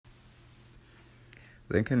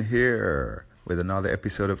Lincoln here with another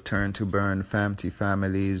episode of Turn to Burn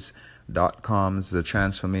FamilyFamilies.com's The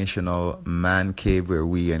Transformational Man Cave, where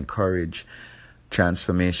we encourage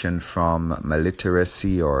transformation from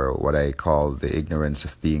maliteracy, or what I call the ignorance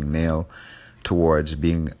of being male, towards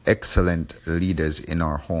being excellent leaders in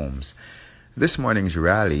our homes. This morning's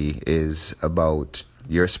rally is about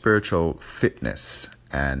your spiritual fitness,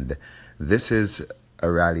 and this is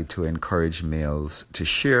a rally to encourage males to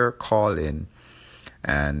share, call in,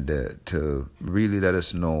 and to really let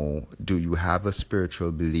us know, do you have a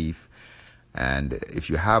spiritual belief? And if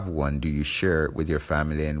you have one, do you share it with your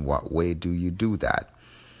family? And what way do you do that?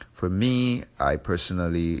 For me, I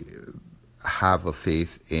personally have a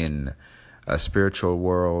faith in a spiritual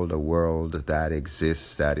world, a world that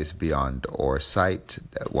exists, that is beyond our sight,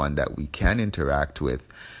 one that we can interact with.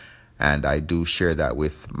 And I do share that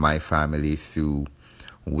with my family through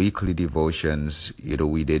weekly devotions.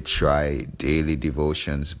 We did try daily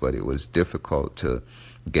devotions, but it was difficult to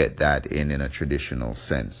get that in a traditional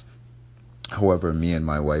sense. However, me and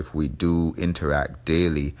my wife, we do interact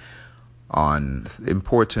daily on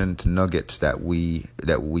important nuggets that we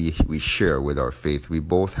share with our faith. We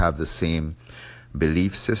both have the same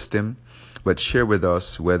belief system, but share with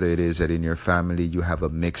us whether it is that in your family you have a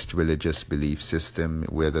mixed religious belief system,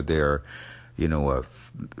 whether they're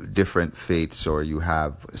different faiths, or you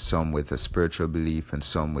have some with a spiritual belief and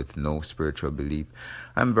some with no spiritual belief.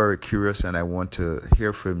 I'm very curious, and I want to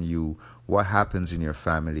hear from you what happens in your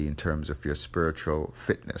family in terms of your spiritual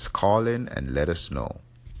fitness. Call in and let us know.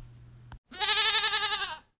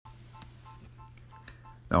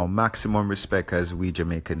 Now, maximum respect, as we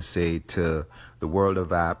Jamaicans say, to the world of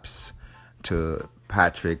apps, to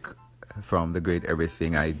Patrick from The Great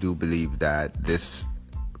Everything. I do believe that this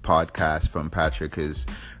podcast from Patrick is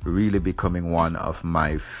really becoming one of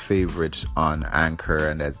my favorites on Anchor,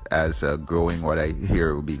 and as a growing, what I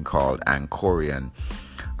hear being called Anchorian.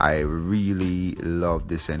 I really love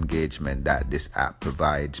this engagement that this app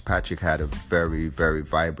provides. Patrick had a very, very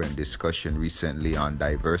vibrant discussion recently on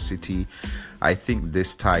diversity. I think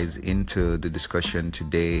this ties into the discussion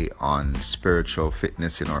today on spiritual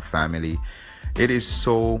fitness in our family. It is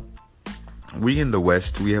so, we in the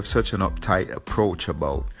West, we have such an uptight approach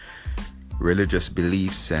about religious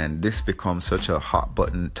beliefs, and this becomes such a hot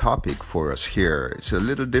button topic for us here. It's a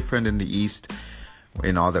little different in the East.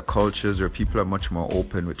 In other cultures where people are much more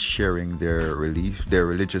open with sharing their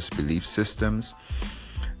religious belief systems.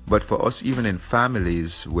 But for us, even in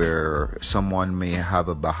families where someone may have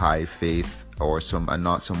a Baha'i faith, or someone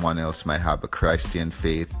else might have a Christian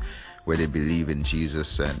faith where they believe in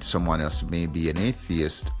Jesus, and someone else may be an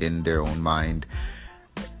atheist in their own mind,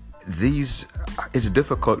 it's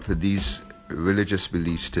difficult for these religious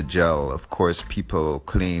beliefs to gel. Of course, people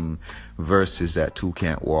claim verses that two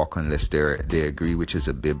can't walk unless they agree, which is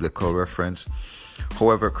a biblical reference.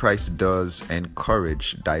 However, Christ does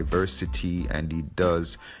encourage diversity, and you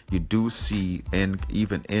do see,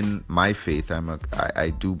 even in my faith, I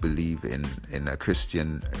do believe in a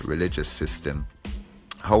Christian religious system.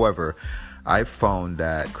 However, I found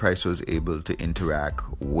that Christ was able to interact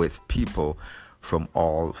with people from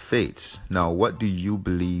all faiths. Now, what do you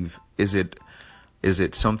believe? Is it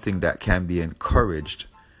something that can be encouraged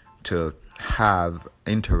to have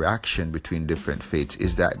interaction between different faiths?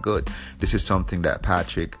 Is that good? This is something that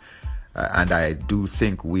Patrick and I do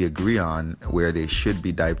think we agree on, where there should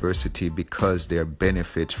be diversity because there are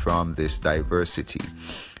benefits from this diversity.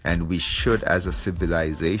 And we should, as a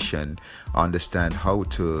civilization, understand how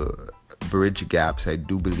to bridge gaps. I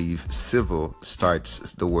do believe civil starts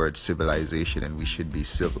the word civilization, and we should be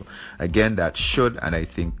civil. Again, that should, and I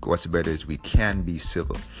think what's better is we can be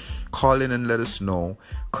civil. Call in and let us know.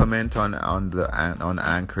 Comment on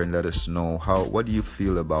Anchor and let us know what do you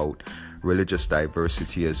feel about religious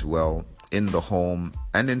diversity as well in the home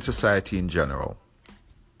and in society in general.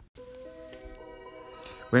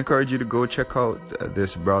 We encourage you to go check out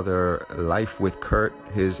this brother Life with Kurt.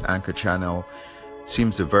 His Anchor channel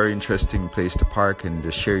seems a very interesting place to park and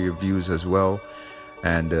to share your views as well.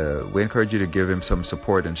 And we encourage you to give him some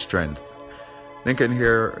support and strength. Lincoln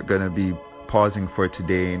here, going to be pausing for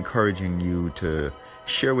today, encouraging you to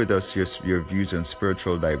share with us your views on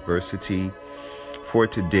spiritual diversity. For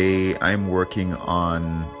today, I'm working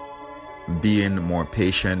on being more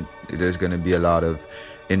patient. There's going to be a lot of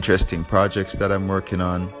interesting projects that I'm working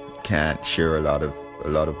on. Can't share a lot of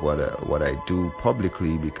what I do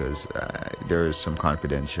publicly because there is some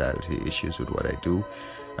confidentiality issues with what I do.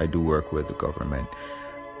 I do work with the government.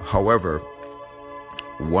 However,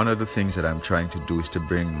 one of the things that I'm trying to do is to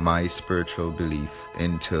bring my spiritual belief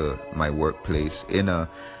into my workplace in a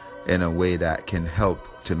in a way that can help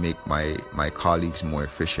to make my colleagues more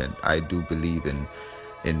efficient. I do believe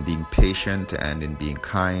in being patient and in being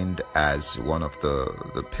kind as one of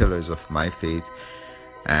the pillars of my faith.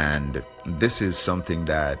 And this is something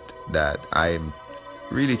that I'm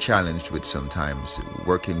really challenged with sometimes,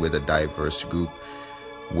 working with a diverse group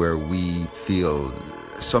where we feel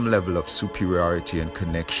some level of superiority and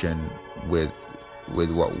connection with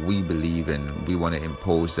what we believe in. We want to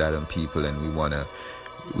impose that on people, and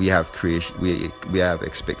we have creation, we have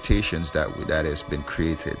expectations that has been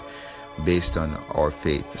created based on our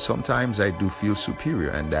faith. Sometimes I do feel superior,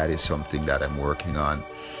 and that is something that I'm working on.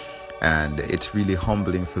 And it's really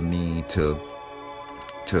humbling for me to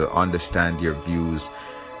understand your views,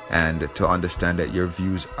 and to understand that your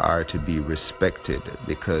views are to be respected,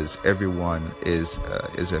 because everyone is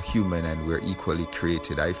a human, and we're equally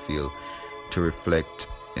created, I feel, to reflect,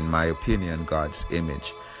 in my opinion, God's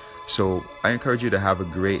image. So I encourage you to have a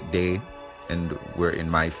great day, and we're in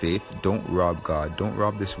my faith. Don't rob God. Don't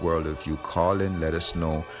rob this world of you. Call in, let us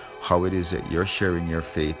know how it is that you're sharing your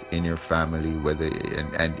faith in your family, whether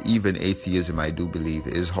and even atheism, I do believe,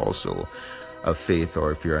 is also a faith,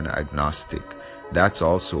 or if you're an agnostic, that's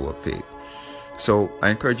also a faith. So I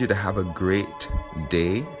encourage you to have a great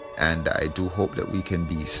day, and I do hope that we can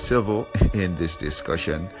be civil in this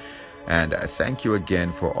discussion. And thank you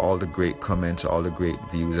again for all the great comments, all the great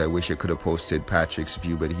views. I wish I could have posted Patrick's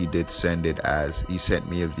view, but he did send it as, he sent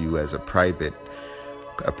me a view as a private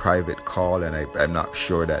call, and I'm not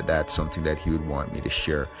sure that that's something that he would want me to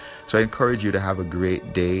share. So I encourage you to have a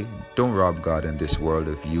great day. Don't rob God in this world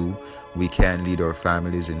of you. We can lead our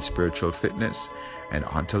families in spiritual fitness. And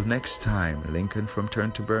until next time, Lincoln from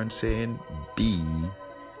Turn to Burn saying, be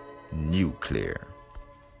nuclear.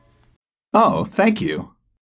 Oh, thank you.